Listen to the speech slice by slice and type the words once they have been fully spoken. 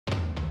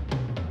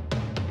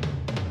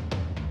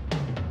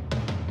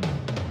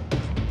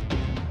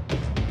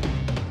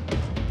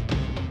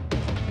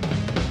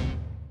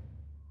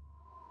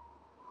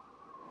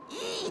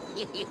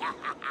It's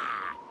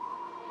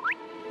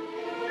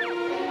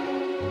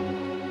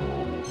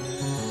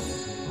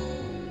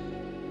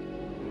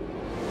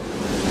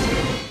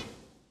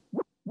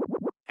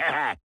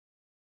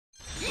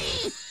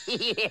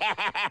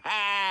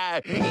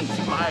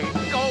my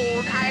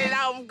gold. I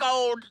love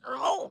gold.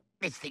 Oh,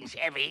 this thing's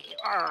heavy.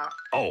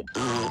 Oh,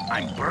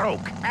 I'm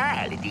broke.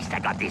 At least I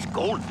got this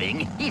gold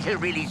thing. It'll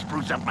really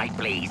spruce up my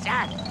place.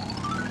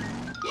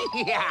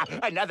 Yeah,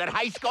 another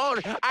high score.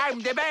 I'm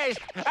the best.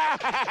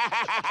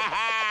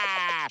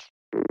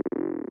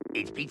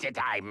 It's pizza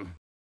time.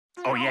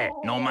 Oh, yeah,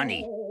 no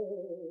money.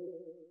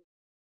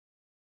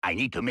 I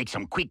need to make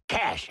some quick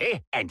cash, eh?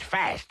 And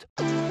fast.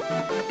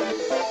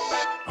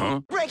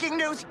 Huh? Breaking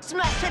news!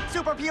 Smash Hit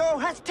Super Pure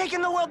has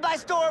taken the world by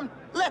storm!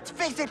 Let's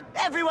face it,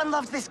 everyone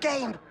loves this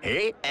game!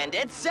 Eh? And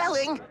it's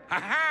selling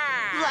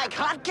like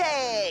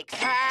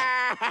hotcakes!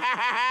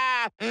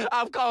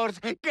 Of course,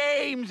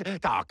 games!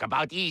 Talk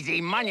about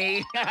easy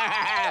money!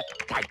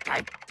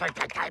 Type.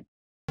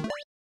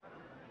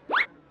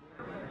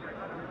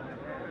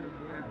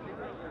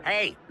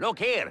 Hey, look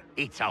here!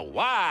 It's a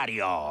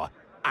Wario!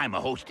 I'm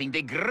hosting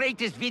the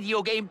greatest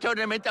video game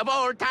tournament of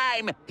all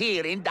time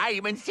here in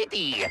Diamond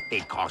City.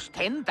 It costs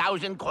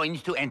 10,000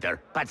 coins to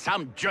enter, but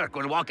some jerk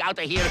will walk out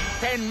of here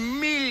 10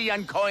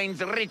 million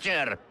coins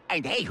richer.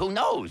 And hey, who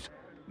knows?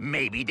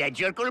 Maybe that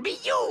jerk will be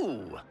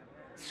you.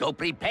 So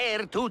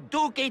prepare to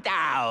duke it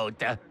out.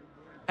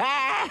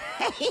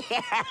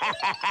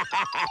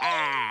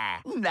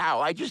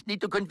 Now I just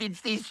need to convince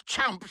these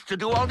chumps to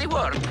do all the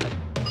work.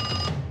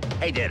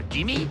 Hey there,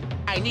 Jimmy.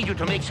 I need you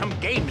to make some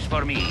games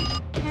for me.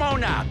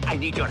 Mona, I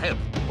need your help.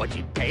 What's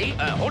it pay?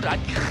 Hold on.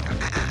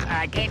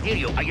 I can't hear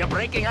you. Are you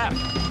breaking up?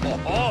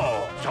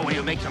 Oh. So will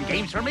you make some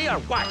games for me or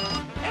what?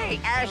 Hey,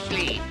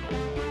 Ashley.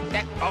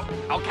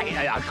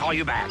 Okay, I'll call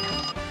you back.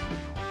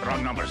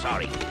 Wrong number,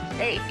 sorry.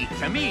 Hey,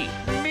 it's me.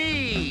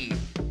 Me.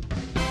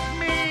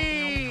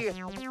 It's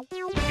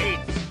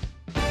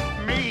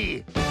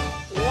me.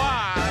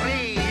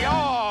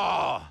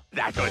 Wario.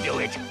 That'll do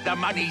it. The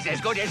money's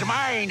as good as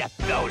mine.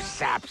 Those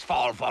saps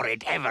fall for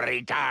it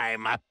every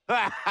time.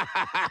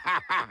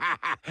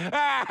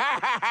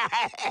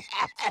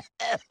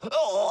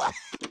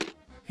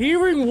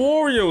 Hearing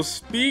Wario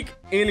speak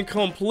in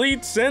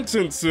complete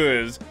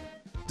sentences.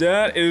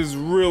 That is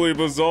really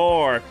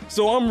bizarre.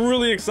 So I'm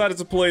really excited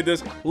to play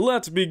this.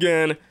 Let's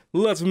begin.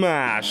 Let's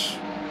mash.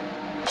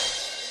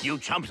 You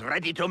chumps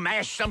ready to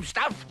mash some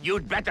stuff?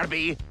 You'd better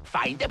be.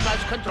 Find the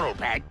plus control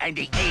pad and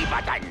the A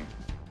button.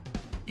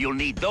 You'll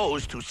need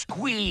those to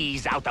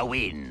squeeze out a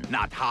win.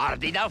 Not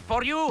hard enough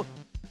for you?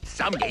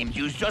 Some games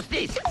use just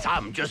this,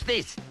 some just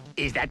this.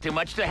 Is that too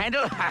much to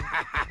handle?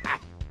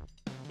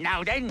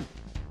 Now then,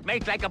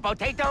 make like a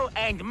potato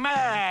and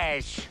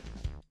mash.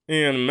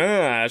 And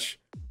mash?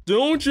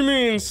 Don't you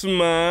mean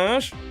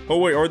smash? Oh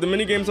wait, are the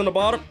minigames on the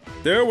bottom?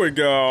 There we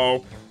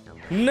go.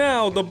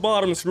 Now the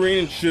bottom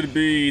screen should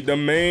be the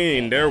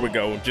main. There we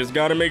go. Just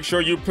gotta make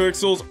sure you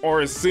pixels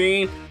are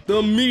seeing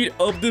the meat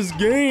of this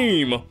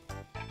game.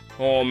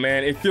 Oh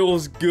man, it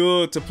feels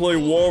good to play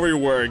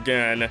WarioWare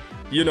again.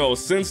 You know,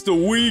 since the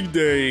Wii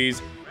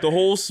days, the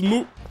whole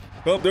smooth...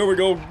 Oh, there we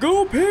go.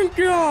 Go Pink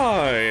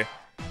Guy!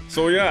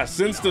 So yeah,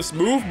 since the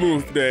Smooth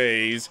Move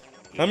days,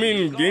 I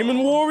mean, Game &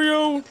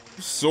 Wario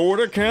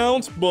sorta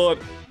counts, but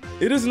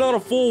it is not a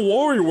full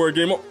WarioWare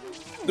game.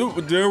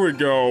 Oh, there we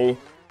go.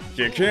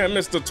 You can't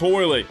miss the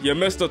toilet. You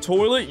miss the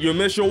toilet, you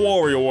miss your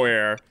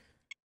WarioWare.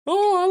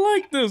 Oh, I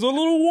like this. A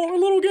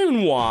little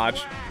Game &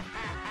 Watch.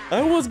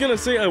 I was gonna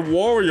say a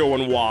Wario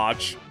and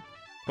Watch.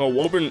 Oh,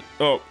 open.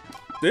 Oh,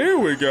 there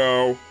we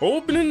go.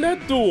 Opening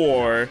that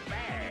door.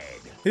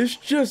 It's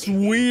just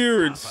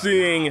weird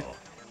seeing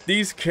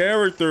these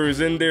characters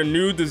in their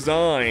new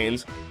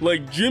designs.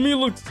 Like, Jimmy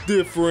looks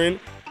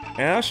different.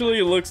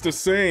 Ashley looks the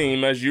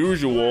same as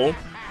usual.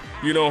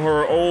 You know,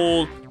 her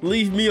old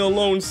leave me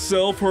alone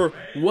self, her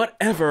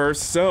whatever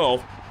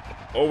self.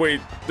 Oh wait,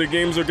 the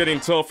games are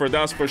getting tougher,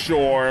 that's for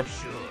sure.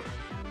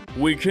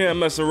 We can't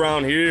mess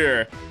around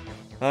here.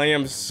 I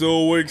am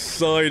so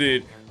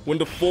excited when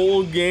the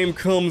full game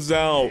comes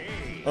out.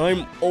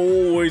 I'm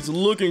always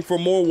looking for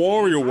more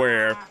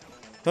WarioWare.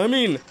 I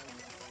mean,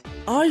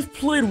 I've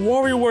played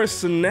WarioWare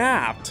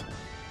Snapped.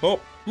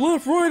 Oh,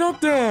 left, right, up,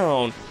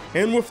 down.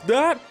 And with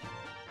that,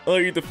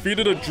 I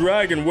defeated a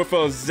dragon with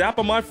a zap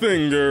of my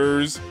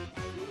fingers.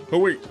 Oh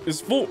wait,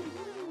 it's full.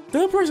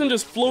 That person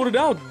just floated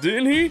out,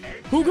 didn't he?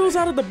 Who goes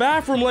out of the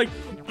bathroom like,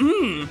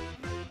 Do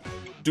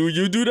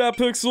you do that,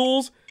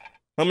 Pixels?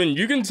 I mean,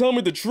 you can tell me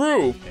the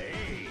truth.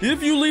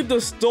 If you leave the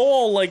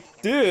stall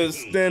like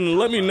this, then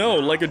let me know,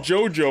 like a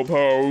JoJo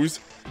pose.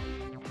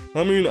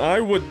 I mean, I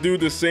would do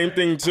the same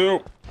thing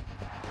too.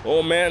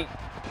 Oh man.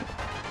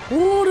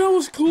 Oh, that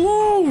was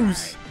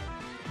close.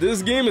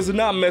 This game is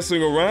not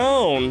messing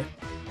around.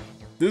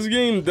 This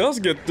game does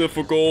get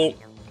difficult.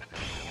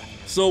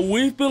 So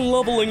we've been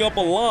leveling up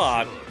a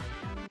lot.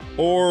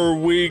 Or are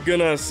we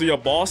gonna see a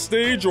boss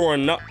stage or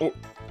not? Oh,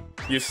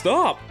 you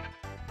stop.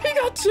 He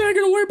got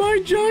taken away by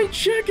a giant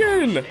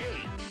chicken.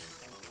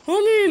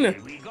 I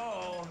mean,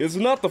 It's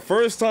not the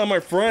first time my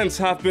friends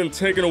have been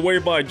taken away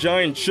by a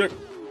giant chick.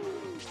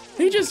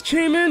 He just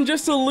came in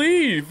just to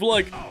leave,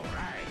 like,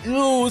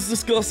 ew, it's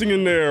disgusting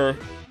in there.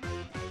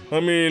 I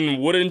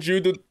mean, wouldn't you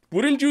do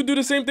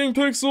the same thing,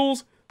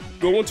 Pixels?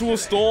 Go into a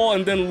stall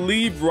and then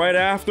leave right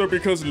after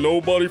because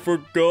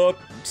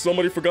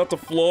somebody forgot to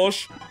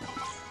flush?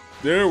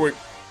 There we...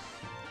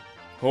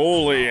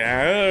 Holy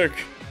heck.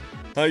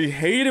 I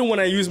hate it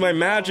when I use my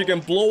magic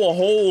and blow a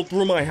hole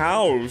through my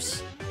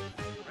house.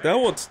 That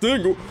would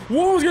sting.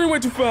 Whoa, I was getting way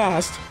too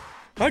fast.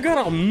 I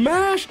gotta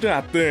mash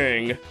that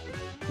thing.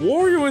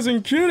 Wario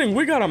isn't kidding,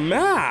 we gotta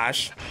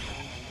mash.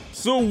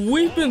 So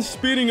we've been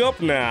speeding up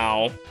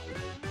now.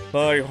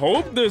 I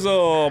hope there's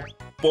a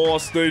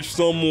boss stage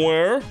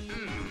somewhere.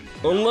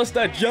 Unless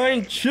that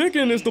giant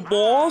chicken is the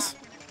boss.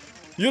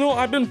 You know,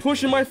 I've been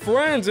pushing my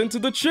friends into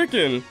the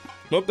chicken.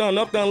 Up, down,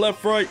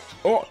 left, right.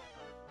 Oh,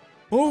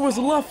 it was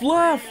left,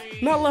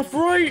 not left,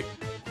 right.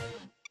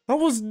 I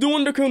was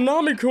doing the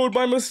Konami code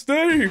by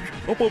mistake.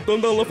 Up,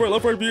 down, left,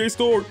 right, BA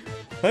store.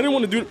 I didn't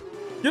want to do it.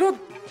 You know,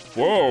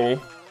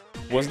 whoa.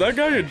 Was that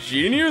guy a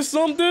genie or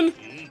something?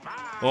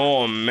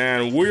 Oh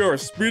man, we are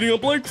speeding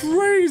up like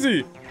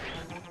crazy.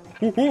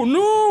 Oh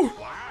no!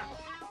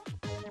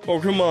 Oh,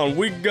 come on,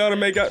 we gotta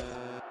make a...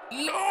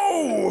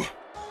 No!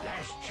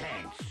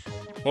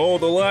 Oh,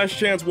 the last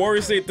chance.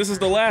 Wario State, this is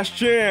the last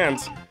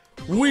chance.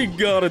 We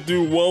gotta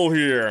do well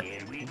here.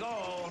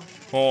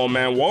 Oh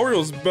man,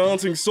 Wario's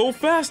bouncing so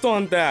fast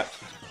on that.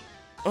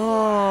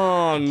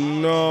 Oh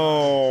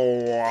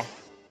no.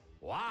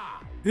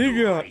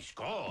 He got...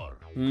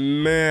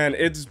 Man,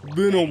 it's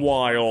been a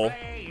while.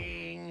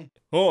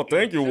 Oh,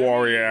 thank you,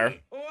 WarioWare.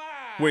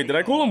 Wait, did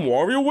I call him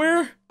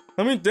WarioWare?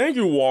 I mean, thank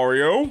you,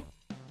 Wario.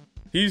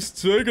 He's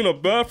taking a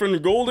bath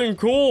in golden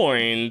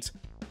coins.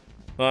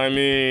 I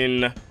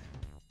mean...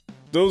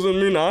 Doesn't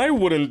mean I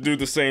wouldn't do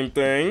the same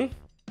thing.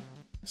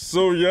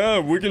 So yeah,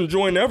 we can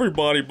join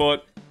everybody,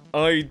 but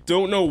I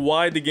don't know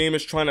why the game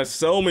is trying to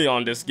sell me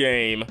on this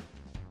game.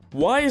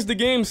 Why is the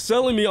game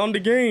selling me on the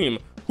game?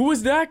 Who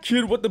is that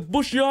kid with the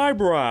bushy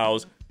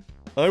eyebrows?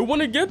 I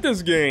want to get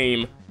this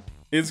game.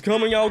 It's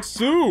coming out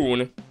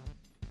soon.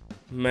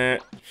 Man,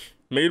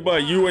 made by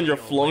you and your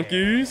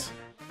flunkies?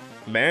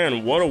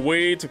 Man, what a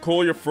way to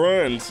call your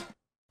friends.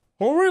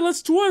 Alright,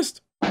 let's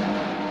twist.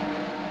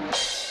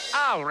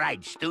 All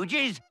right,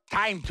 Stooges,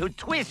 time to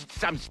twist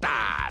some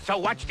stars. So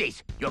watch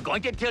this. You're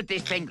going to tilt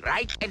this thing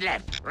right and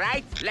left,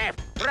 right, left,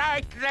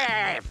 right,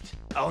 left.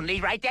 Only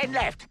right and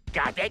left.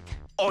 Got it?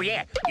 Oh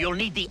yeah, you'll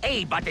need the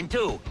A button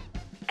too.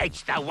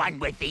 It's the one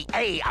with the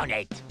A on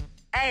it.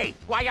 Hey,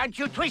 why aren't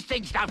you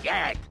twisting stuff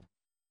yet?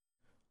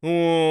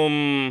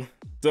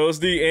 Does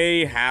the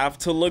A have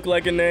to look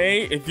like an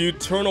A? If you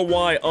turn a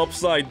Y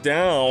upside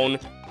down,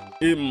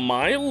 it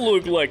might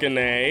look like an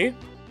A.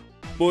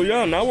 But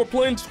yeah, now we're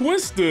playing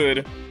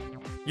Twisted.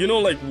 You know,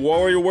 like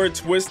WarioWare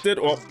Twisted?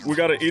 Oh, we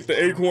gotta eat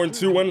the acorn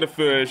too and the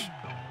fish.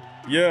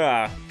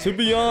 Yeah, to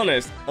be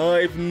honest,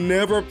 I've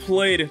never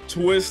played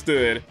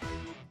Twisted.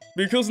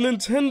 Because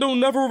Nintendo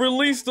never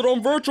released it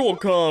on Virtual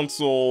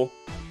Console.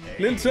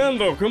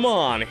 Nintendo, come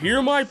on,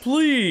 hear my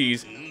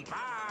pleas.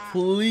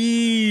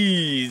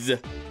 Please.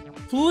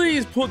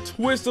 Please put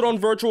Twisted on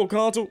Virtual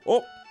Console.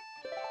 Oh,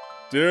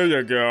 there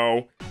you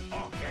go.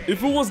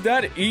 If it was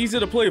that easy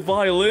to play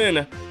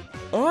violin,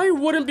 I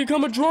wouldn't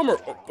become a drummer.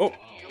 Ugh.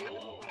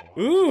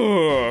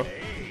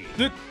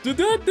 Did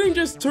that thing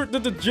just turn...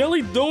 Did the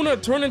jelly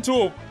donut turn into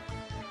a...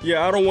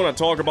 Yeah, I don't want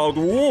to talk about...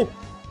 Whoa.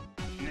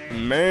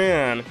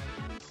 Man.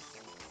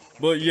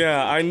 But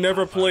yeah, I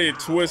never played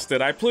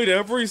Twisted. I played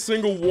every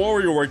single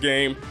WarioWare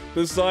game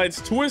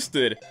besides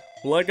Twisted.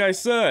 Like I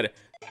said,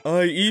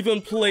 I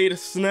even played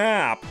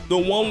Snap, the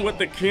one with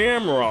the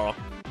camera.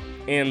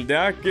 And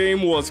that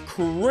game was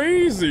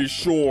crazy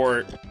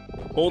short.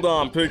 Hold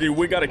on, Piggy,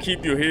 we gotta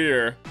keep you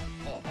here.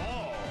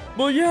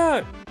 But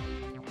yeah,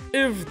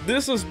 if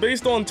this is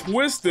based on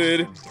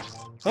Twisted,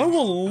 I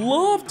would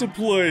love to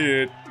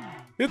play it.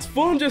 It's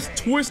fun just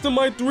twisting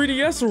my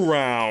 3DS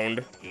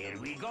around.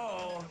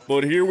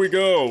 But here we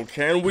go.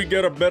 Can we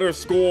get a better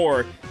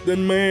score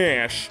than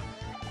MASH?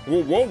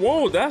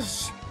 Whoa, that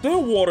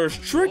water's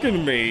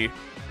tricking me.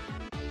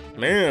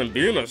 Man,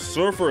 being a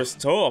surfer is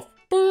tough.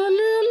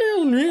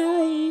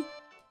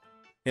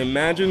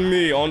 Imagine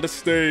me on the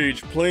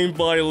stage playing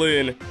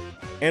violin,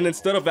 and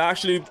instead of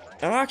actually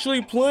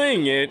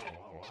playing it,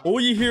 all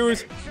you hear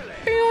is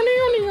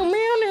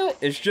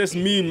it's just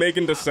me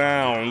making the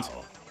sounds.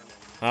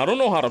 I don't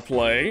know how to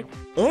play.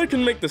 I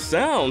can make the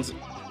sounds.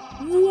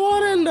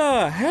 What in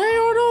the hell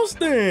are those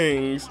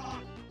things?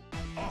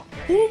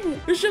 Ooh,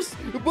 it's just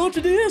a bunch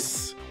of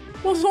this.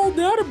 What's all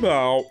that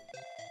about?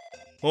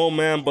 Oh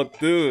man, but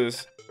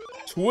this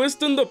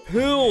twisting the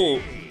pill.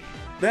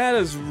 That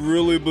is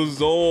really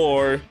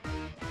bizarre.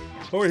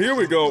 Oh, here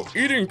we go.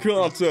 Eating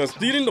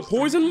contest. Eating the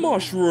poison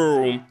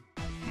mushroom.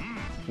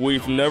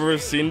 We've never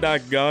seen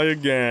that guy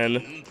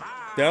again.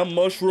 That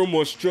mushroom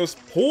was just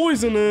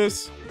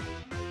poisonous.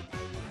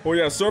 Oh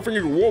yeah,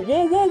 surfing.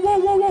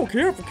 Whoa.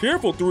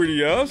 Careful,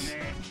 3DS.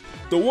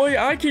 The way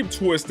I keep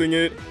twisting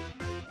it,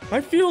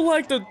 I feel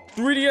like the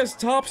 3DS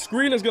top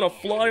screen is gonna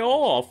fly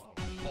off.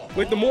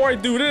 Like, the more I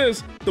do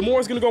this, the more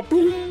it's gonna go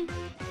boom.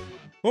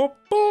 Oh,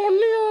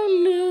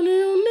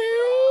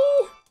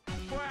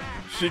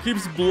 she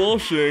keeps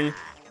blushing.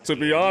 To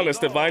be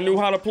honest, if I knew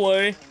how to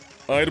play,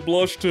 I'd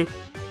blush too.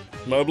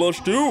 I'd blush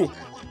too.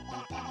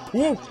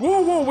 Whoa,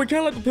 whoa, whoa, we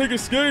can't let the pig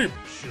escape.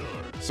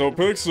 So,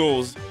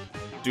 Pixels,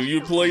 do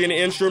you play any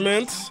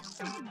instruments?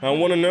 I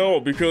want to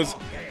know, because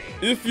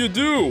if you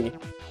do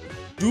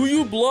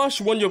you blush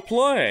when you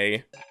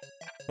play?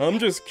 I'm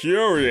just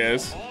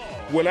curious.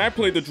 When I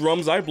play the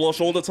drums, I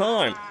blush all the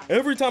time.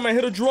 Every time I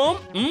hit a drum,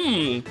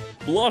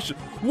 blush.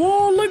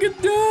 Whoa, look at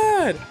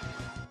that!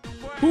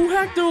 Who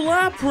hacked their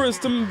Lapras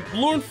to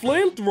learn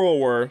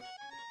Flamethrower?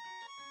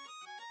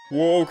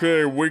 Whoa,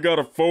 okay, we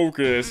gotta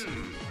focus.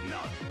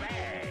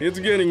 It's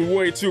getting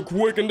way too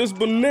quick, and this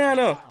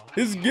banana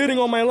is getting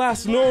on my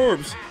last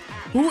nerves.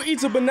 Who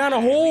eats a banana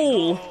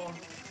whole?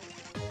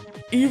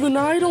 Even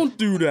I don't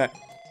do that.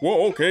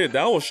 Whoa, okay,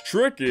 that was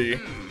tricky.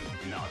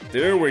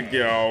 There we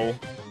go.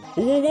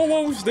 Whoa, whoa,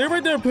 whoa, stay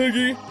right there,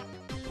 Piggy.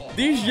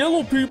 These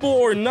yellow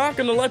people are not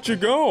gonna let you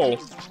go.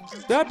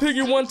 That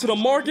piggy went to the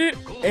market,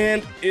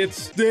 and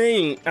it's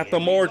staying at the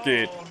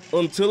market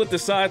until it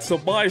decides to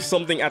buy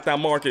something at that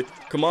market.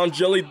 Come on,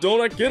 Jelly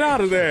Donut, get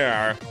out of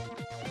there.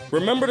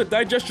 Remember to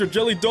digest your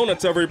jelly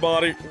donuts,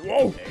 everybody.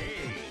 Whoa.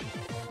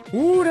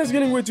 Ooh, that's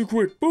getting way too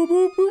quick.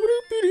 Ooh.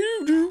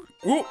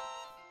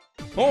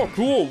 Oh,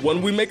 cool.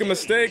 When we make a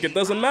mistake, it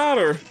doesn't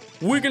matter.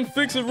 We can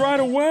fix it right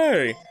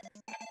away.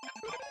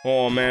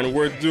 Oh, man,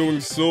 we're doing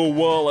so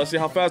well. Let's see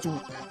how fast...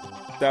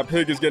 That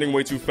pig is getting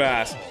way too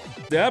fast.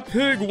 That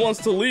pig wants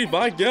to leave,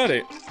 I get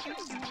it.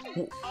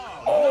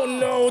 Oh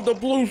no, the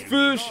blue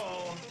fish.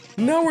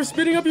 Now we're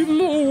speeding up even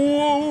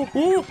more.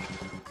 Whoa.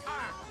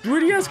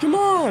 3DS, come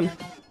on.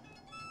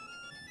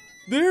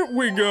 There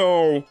we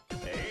go.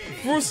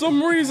 For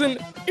some reason,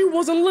 it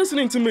wasn't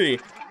listening to me.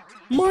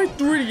 My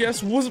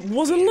 3DS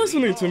wasn't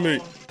listening to me.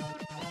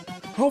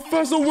 How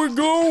fast are we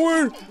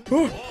going?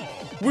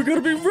 We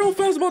gotta be real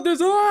fast about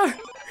this.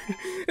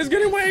 It's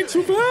getting way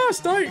too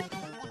fast.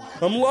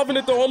 I'm loving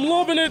it though, I'm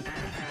loving it.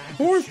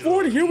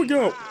 440, here we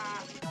go.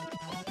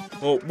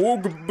 Oh, whoa,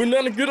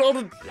 banana, get out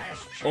of...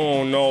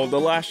 Oh no, the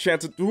last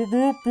chance.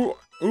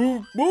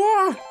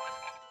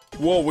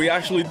 Whoa, we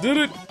actually did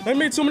it. I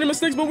made so many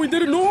mistakes, but we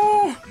did it.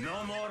 No!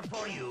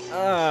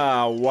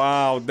 Ah,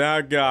 wow,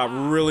 that got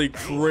really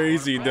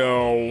crazy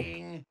though.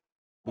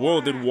 Whoa,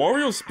 did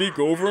Wario speak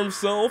over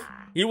himself?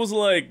 He was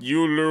like,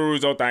 you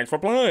lose, oh thanks for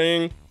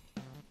playing.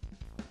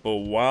 But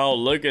wow,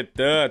 look at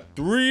that.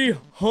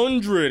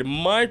 300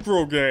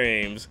 micro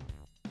games.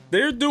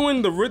 They're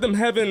doing the Rhythm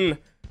Heaven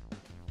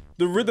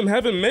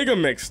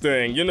Megamix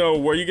thing, you know,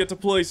 where you get to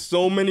play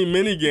so many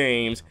mini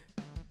games.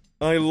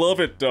 I love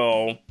it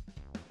though.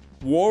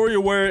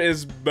 WarioWare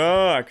is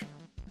back.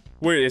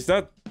 Wait, is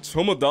that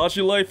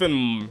Tomodachi Life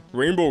and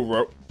Rainbow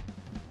Road?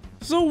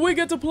 So we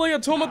get to play a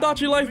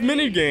Tomodachi Life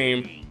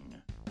minigame.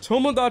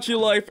 Tomodachi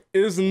Life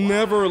is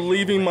never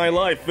leaving my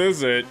life,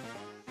 is it?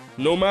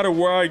 No matter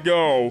where I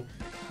go,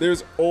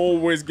 there's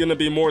always gonna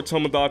be more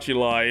Tomodachi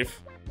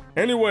Life.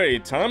 Anyway,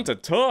 time to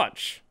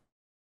touch.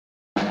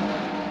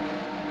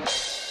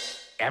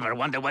 Ever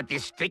wonder what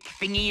this stick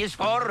thingy is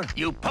for?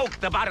 You poke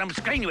the bottom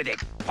screen with it.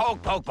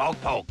 Poke, poke,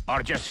 poke, poke.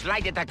 Or just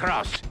slide it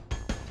across.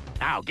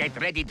 Now get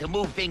ready to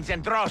move things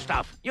and draw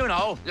stuff. You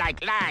know,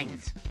 like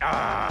lines.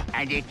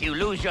 And if you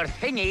lose your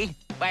thingy,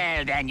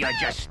 well, then you're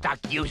just stuck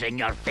using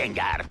your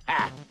finger.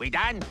 We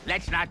done?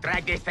 Let's not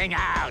drag this thing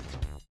out.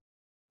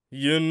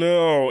 You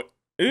know,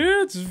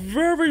 it's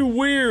very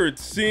weird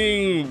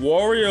seeing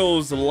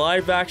Wario's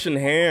live-action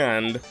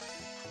hand.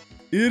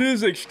 It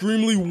is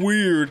extremely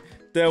weird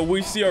that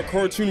we see our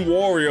cartoon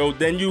Wario,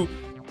 then you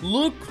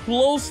look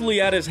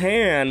closely at his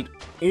hand,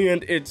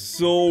 and it's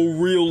so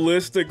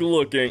realistic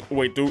looking.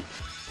 Wait, dude.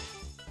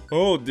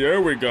 Oh,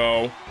 there we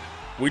go.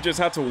 We just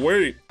had to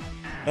wait.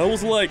 I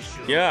was like,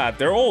 yeah,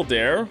 they're all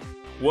there.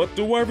 What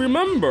do I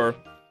remember?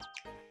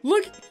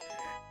 Look,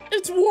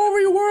 it's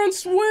WarioWare on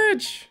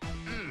Switch.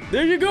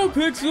 There you go,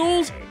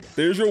 Pixels.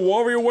 There's your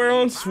WarioWare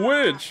on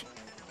Switch.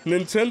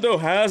 Nintendo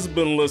has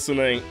been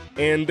listening,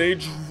 and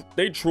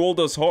they trolled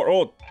us hard.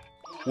 Oh,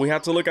 we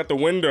had to look at the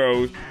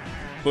windows.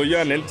 But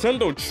yeah,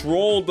 Nintendo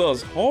trolled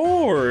us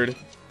hard.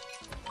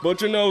 But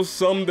you know,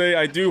 someday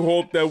I do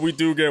hope that we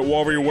do get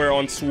WarioWare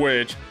on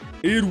Switch.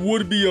 It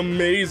would be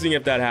amazing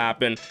if that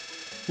happened.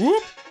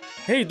 Whoop!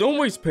 Hey, don't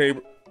waste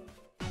paper.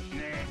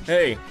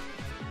 Hey.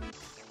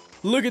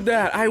 Look at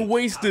that, I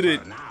wasted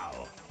it.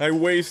 I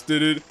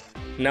wasted it.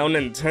 Now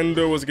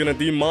Nintendo is gonna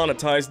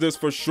demonetize this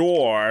for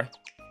sure.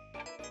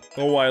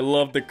 Oh, I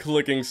love the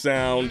clicking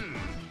sound.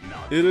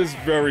 It is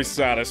very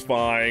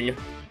satisfying.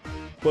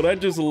 But I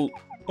just...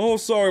 Oh,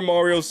 sorry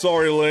Mario,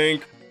 sorry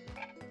Link.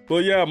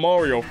 But yeah,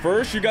 Mario,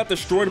 first you got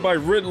destroyed by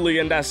Ridley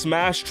in that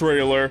Smash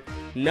trailer.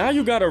 Now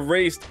you got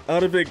erased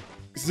out of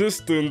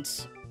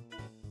existence.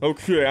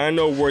 Okay, I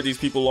know where these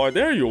people are.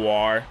 There you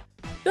are.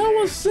 That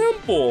was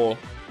simple.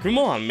 Come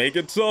on, make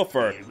it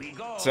tougher.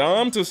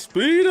 Time to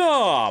speed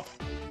up.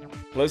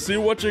 Let's see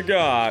what you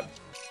got.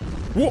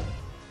 Whoa!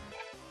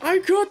 I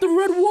got the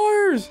red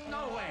wires!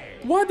 No way.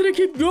 Why did it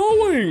keep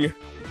going?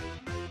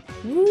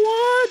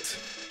 What?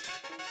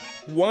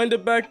 Wind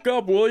it back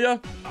up, will ya?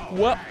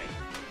 What?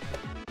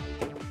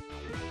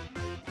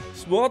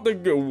 Spot the...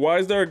 Why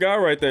is there a guy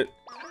right there?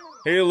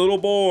 Hey, little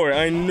boy,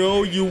 I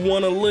know you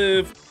want to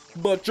live,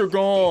 but you're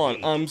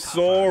gone. I'm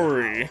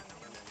sorry.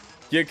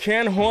 You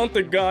can't haunt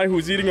the guy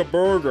who's eating a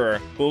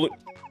burger.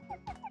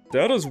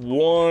 That is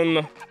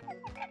one...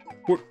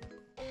 What?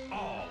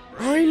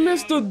 I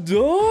missed a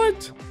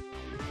dot?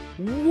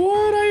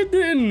 What? I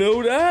didn't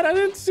know that. I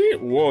didn't see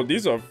it. Whoa,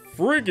 these are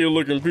freaky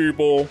looking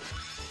people.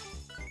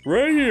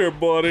 Right here,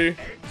 buddy.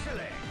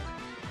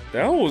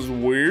 That was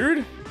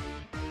weird.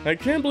 I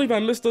can't believe I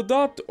missed a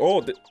dot.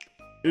 Oh,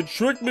 it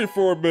tricked me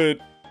for a bit.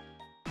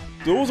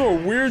 Those are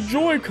weird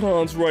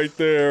Joy-Cons right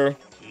there.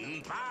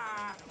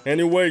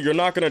 Anyway, you're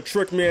not gonna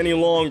trick me any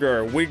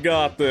longer. We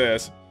got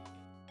this.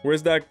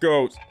 Where's that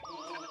goat?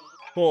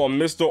 Oh,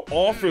 Mr.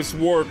 Office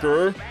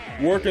Worker.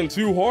 Working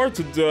too hard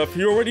to death.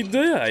 He already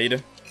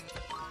died.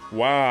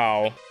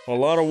 Wow. A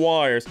lot of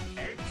wires.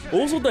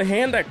 Also, the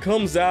hand that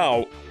comes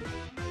out.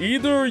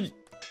 Either...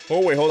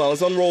 Oh, wait, hold on.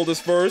 Let's unroll this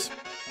first.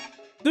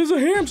 There's a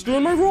hamster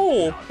in my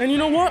roll. And you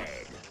know what?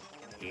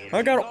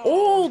 I got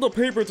all the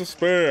paper to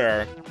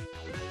spare.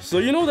 So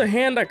you know the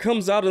hand that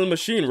comes out of the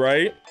machine,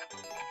 right?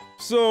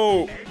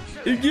 So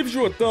it gives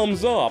you a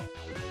thumbs up.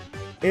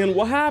 And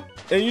what happened?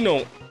 And you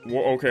know,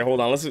 okay, hold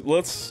on.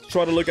 Let's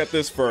try to look at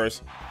this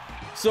first.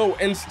 So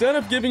instead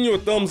of giving you a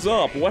thumbs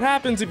up, what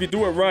happens if you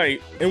do it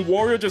right and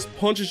Wario just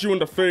punches you in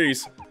the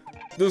face?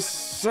 This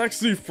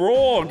sexy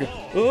frog.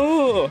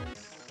 Ugh.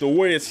 The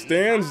way it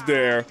stands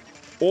there,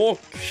 all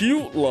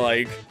cute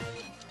like.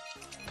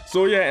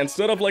 So yeah,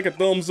 instead of like a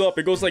thumbs up,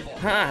 it goes like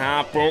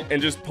ha boom,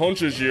 and just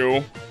punches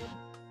you.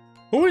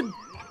 Oh wait,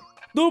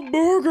 the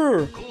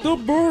burger! The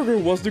burger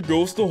was the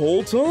ghost the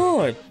whole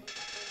time.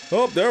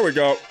 Oh, there we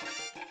go.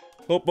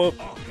 Oh,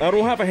 I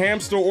don't have a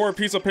hamster or a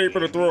piece of paper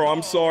to throw.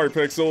 I'm sorry,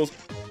 Pixels.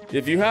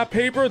 If you have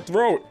paper,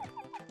 throw it.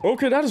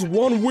 Okay, that is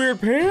one weird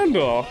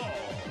panda.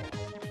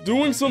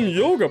 Doing some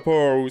yoga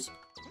pose.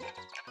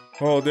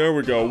 Oh, there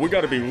we go. We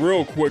gotta be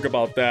real quick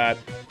about that.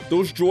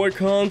 Those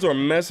Joy-Cons are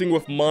messing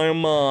with my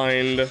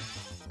mind.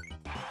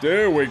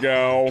 There we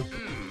go.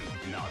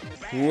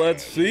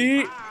 Let's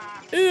see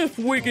if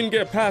we can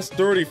get past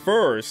 30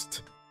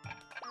 first.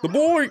 The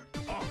boy,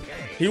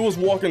 he was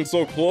walking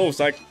so close,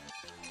 I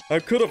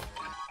could have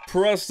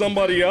pressed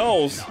somebody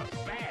else.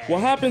 What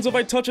happens if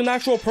I touch an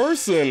actual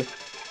person?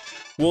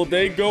 Will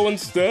they go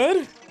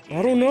instead?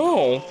 I don't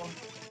know.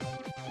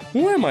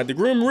 Who am I, the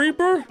Grim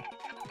Reaper?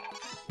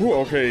 Ooh,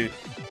 okay.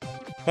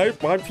 I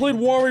played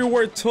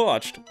WarioWare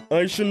Touched.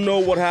 I should know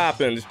what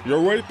happens.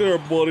 You're right there,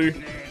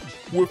 buddy.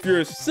 With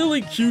your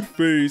silly cute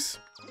face.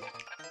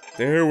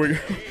 There we go.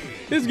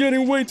 It's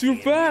getting way too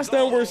fast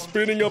and we're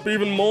speeding up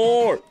even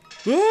more.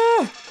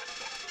 Ah!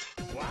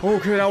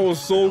 Okay, that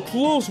was so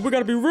close. We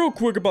gotta be real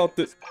quick about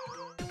this.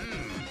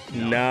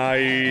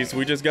 Nice.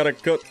 We just gotta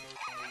cut.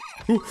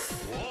 Ooh.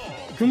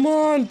 Come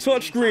on,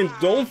 touchscreen.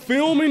 Don't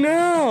fail me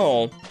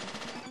now.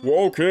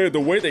 Well, okay, the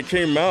way they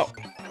came out.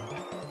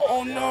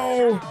 Oh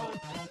no.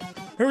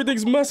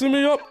 Everything's messing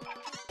me up.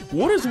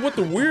 What is with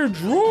the weird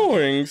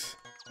drawings?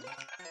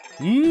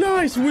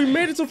 Nice, we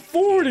made it to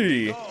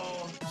 40.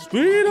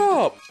 Speed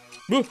up.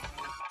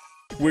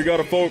 We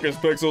gotta focus,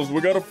 Pixels.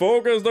 We gotta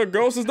focus. The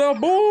ghost is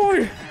that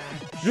boy.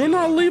 You're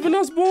not leaving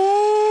us,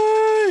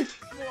 boy.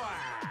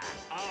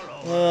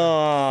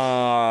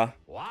 Ah.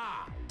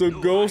 The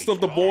ghost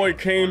of the boy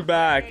came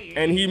back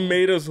and he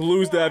made us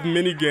lose that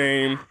mini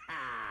game.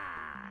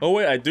 Oh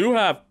wait, I do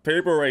have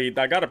paper right.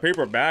 I got a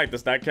paper bag.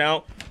 Does that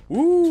count?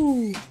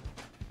 Ooh.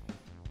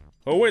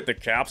 Oh wait, the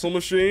capsule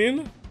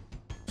machine?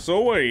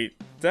 So wait,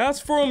 that's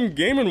from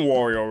Game &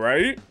 Wario,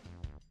 right?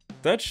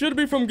 That should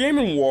be from Game &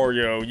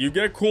 Wario. You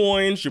get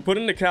coins, you put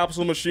in the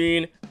capsule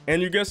machine,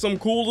 and you get some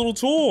cool little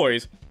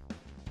toys.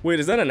 Wait,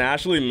 is that an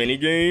Ashley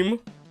minigame?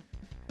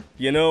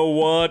 You know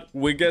what?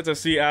 We get to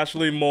see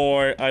Ashley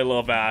more. I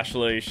love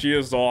Ashley. She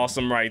is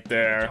awesome right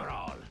there.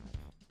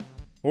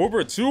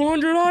 Over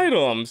 200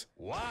 items.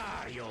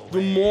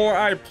 The more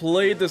I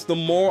play this, the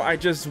more I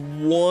just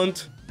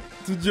want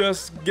to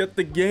just get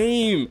the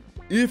game.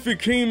 If it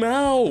came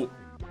out.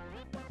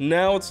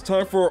 Now it's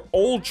time for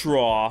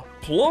Ultra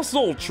plus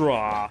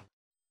Ultra.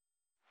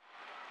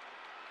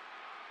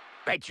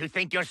 Bet you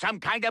think you're some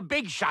kind of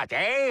big shot,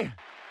 eh?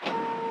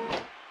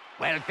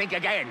 Well, think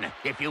again.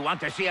 If you want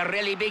to see a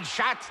really big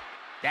shot,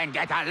 then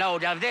get a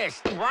load of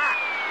this.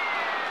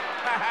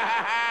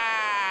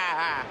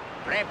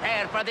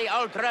 Prepare for the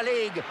Ultra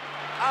League.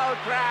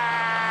 Ultra!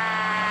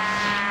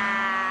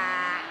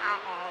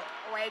 Uh-oh,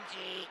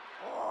 Wedgie.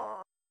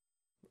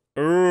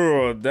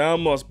 Ugh, that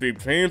must be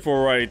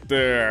painful right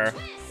there.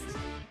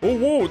 Oh,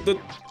 whoa,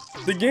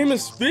 the game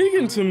is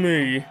speaking to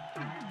me.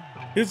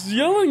 It's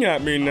yelling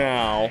at me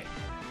now.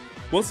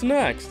 What's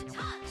next?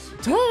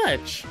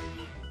 Touch!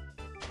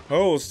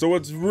 Oh, so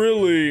it's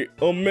really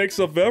a mix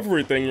of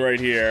everything right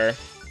here.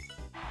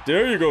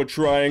 There you go,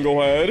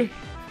 Triangle Head.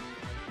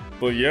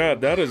 But yeah,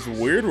 that is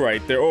weird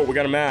right there. Oh, we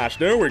gotta mash.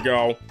 There we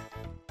go.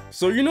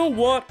 So you know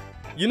what?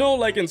 You know,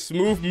 like in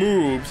Smooth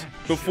Moves,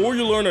 before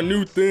you learn a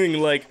new thing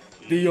like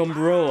the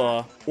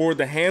umbrella or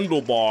the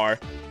handlebar,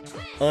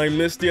 I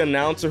miss the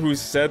announcer who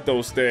said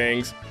those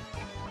things.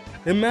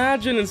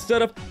 Imagine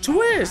instead of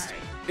twist,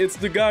 it's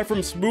the guy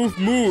from Smooth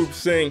Moves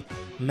saying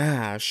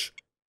mash,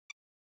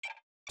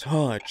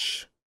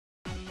 touch,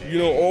 you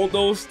know, all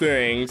those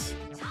things.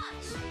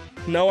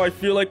 Now I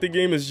feel like the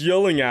game is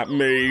yelling at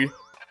me.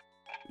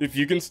 If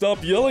you can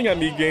stop yelling at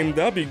me, game,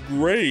 that'd be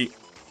great.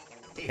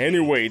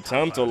 Anyway,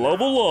 time to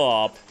level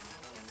up.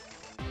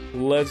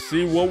 Let's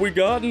see what we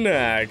got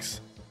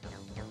next.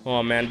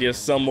 Oh man, the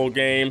assemble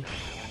game.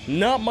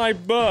 Not my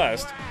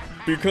best,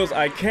 because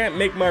I can't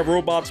make my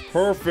robots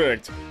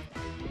perfect.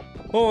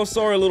 Oh,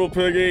 sorry, little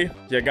piggy.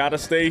 You gotta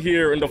stay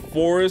here in the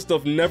forest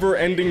of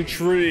never-ending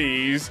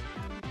trees.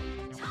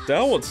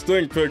 That would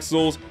stink,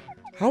 Pixels.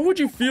 How would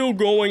you feel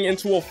going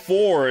into a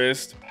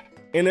forest,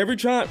 and every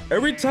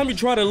time you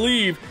try to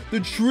leave, the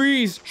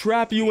trees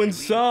trap you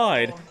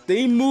inside?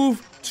 They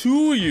move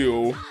to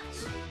you.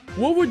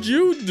 What would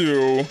you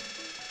do?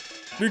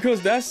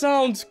 Because that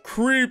sounds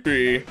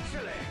creepy.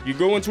 You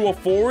go into a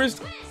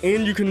forest,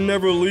 and you can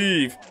never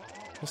leave.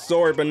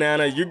 Sorry,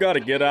 Banana, you gotta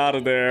get out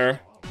of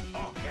there.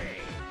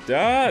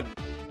 That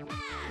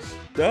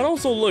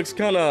also looks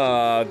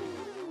kinda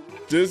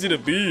dizzy to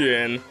be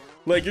in.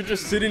 Like you're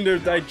just sitting there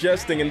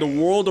digesting and the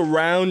world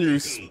around you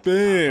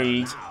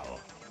spins.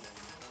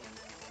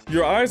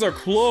 Your eyes are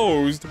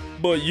closed,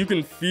 but you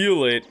can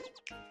feel it.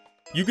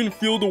 You can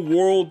feel the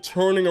world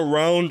turning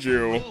around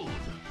you.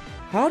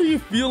 How do you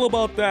feel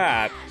about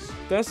that?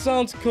 That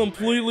sounds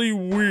completely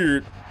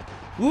weird.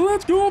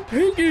 Let's go,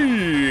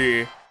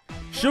 Pinky!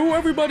 Show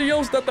everybody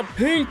else that the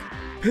pink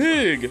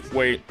pig...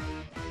 Wait.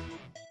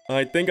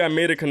 I think I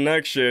made a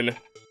connection.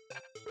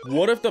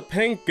 What if the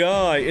pink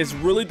guy is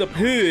really the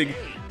pig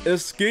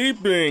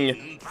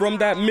escaping from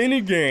that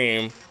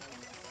minigame?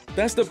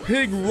 That's the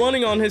pig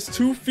running on his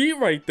 2 feet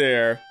right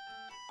there.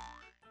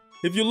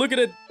 If you look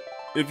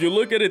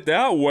at it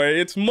that way,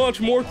 it's much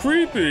more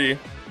creepy.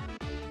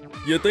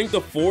 You think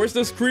the forest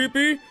is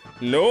creepy?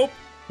 Nope.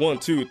 1,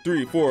 2,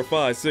 3, 4,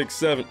 5, 6,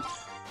 7.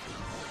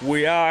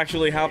 We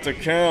actually have to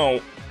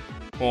count.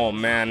 Oh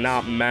man,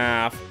 not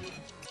math.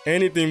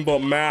 Anything but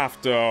math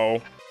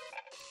though.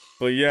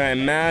 But yeah,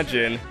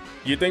 imagine.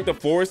 You think the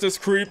forest is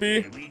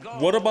creepy?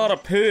 What about a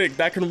pig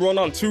that can run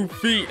on 2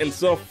 feet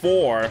instead of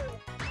 4?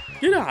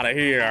 Get out of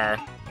here.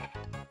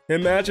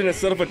 Imagine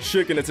instead of a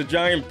chicken, it's a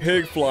giant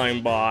pig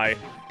flying by.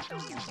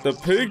 The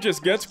pig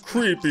just gets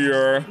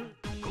creepier.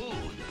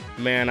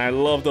 Man, I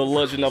love the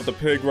legend of the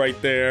pig right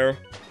there.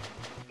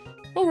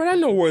 Alright, I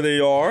know where they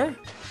are.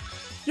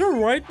 You're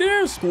right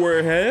there,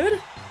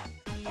 Squarehead.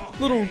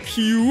 Little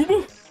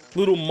cube.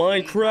 Little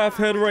Minecraft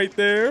head right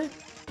there.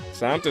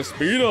 Time to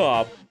speed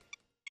up.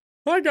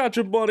 I got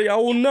you, buddy. I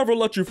will never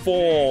let you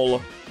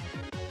fall.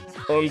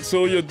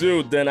 Until you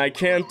do, then I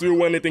can't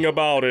do anything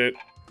about it.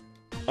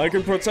 I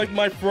can protect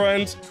my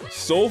friends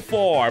so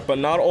far, but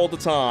not all the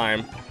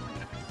time.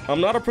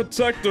 I'm not a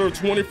protector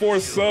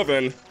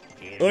 24/7.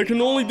 I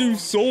can only do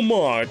so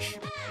much.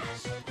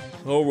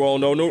 Oh, well,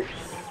 no.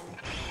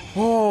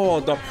 Oh,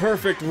 the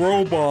perfect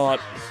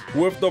robot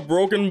with the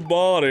broken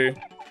body.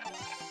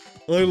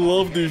 I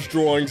love these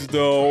drawings,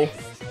 though.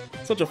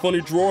 Such a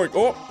funny drawing.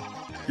 Oh,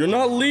 you're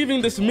not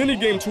leaving this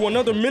minigame to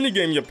another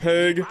minigame, you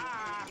pig.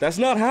 That's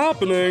not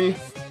happening.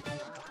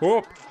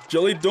 Oh,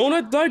 jelly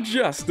donut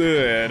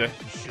digested.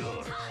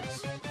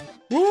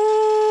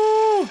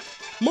 Whoa,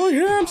 my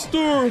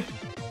hamster.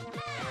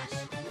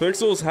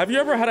 Pixels, have you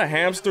ever had a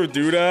hamster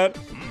do that?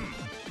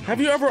 Have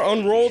you ever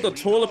unrolled the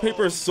toilet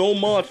paper so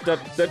much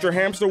that your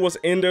hamster was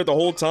in there the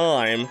whole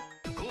time?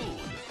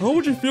 How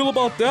would you feel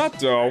about that,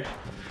 though?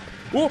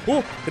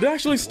 Whoa, it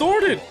actually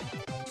started!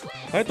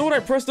 I thought I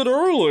pressed it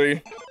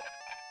early.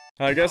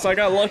 I guess I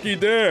got lucky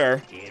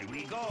there.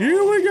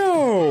 Here we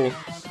go!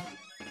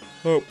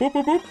 Oh, boop,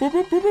 boop, boop, boop,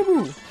 boop, boop, boop,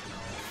 boop.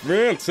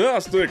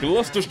 Fantastic!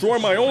 Let's destroy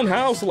my own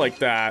house like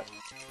that.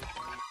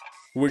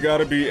 We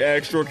gotta be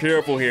extra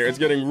careful here. It's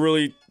getting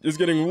way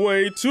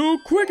too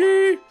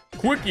quicky!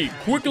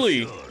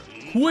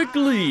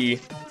 Quickly!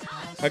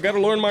 I gotta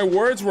learn my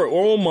words right.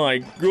 Oh my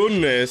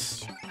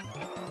goodness.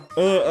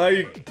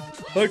 I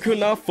could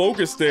not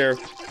focus there.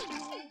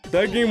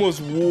 That game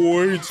was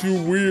way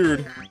too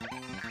weird.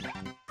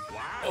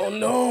 Oh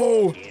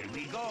no!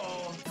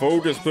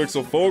 Focus,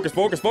 Pixel, focus!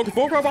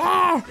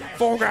 Ah!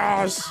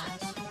 Focus!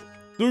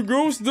 The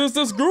ghost is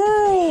this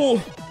girl!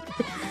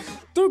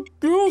 The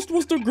ghost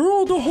was the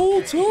girl the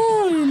whole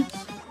time!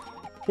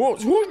 Whoa,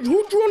 who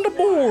drew on the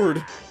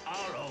board?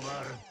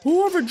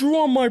 Whoever drew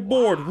on my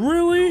board,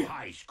 really?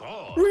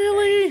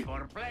 Really?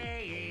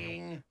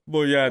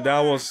 But yeah,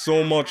 that was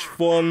so much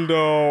fun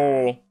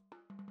though.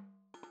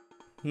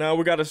 Now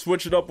we gotta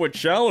switch it up with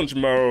challenge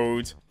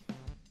modes.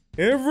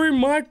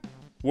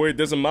 Wait,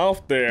 there's a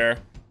mouth there.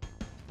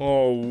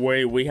 Oh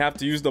wait, we have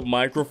to use the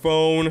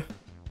microphone?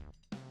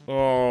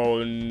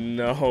 Oh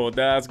no,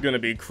 that's gonna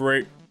be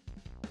crazy.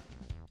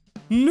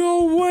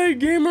 No way,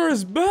 Gamer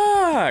is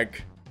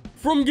back!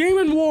 From Game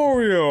 &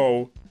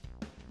 Wario!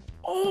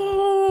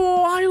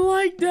 Oh, I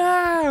like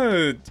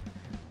that!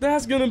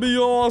 That's gonna be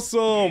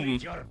awesome!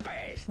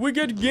 We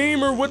get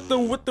Gamer with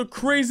the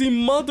crazy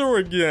mother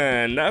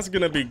again! That's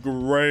gonna be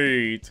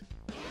great!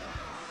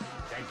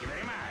 Thank you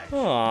very much.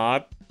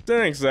 Aw,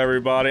 thanks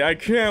everybody. I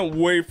can't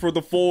wait for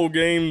the full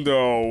game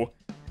though.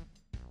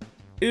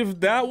 If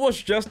that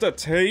was just a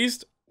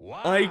taste,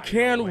 I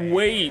can't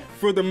wait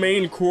for the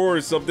main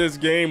course of this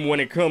game when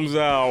it comes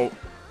out.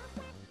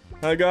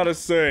 I gotta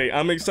say,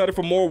 I'm excited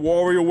for more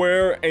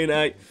WarioWare, and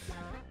I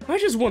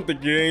just want the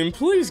game.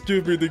 Please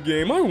give me the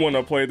game. I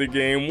wanna play the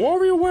game.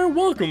 WarioWare,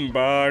 welcome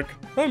back.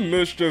 I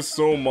missed you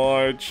so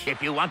much.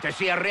 If you want to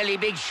see a really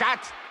big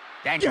shot,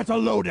 then Get a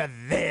load of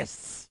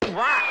this!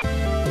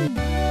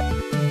 What?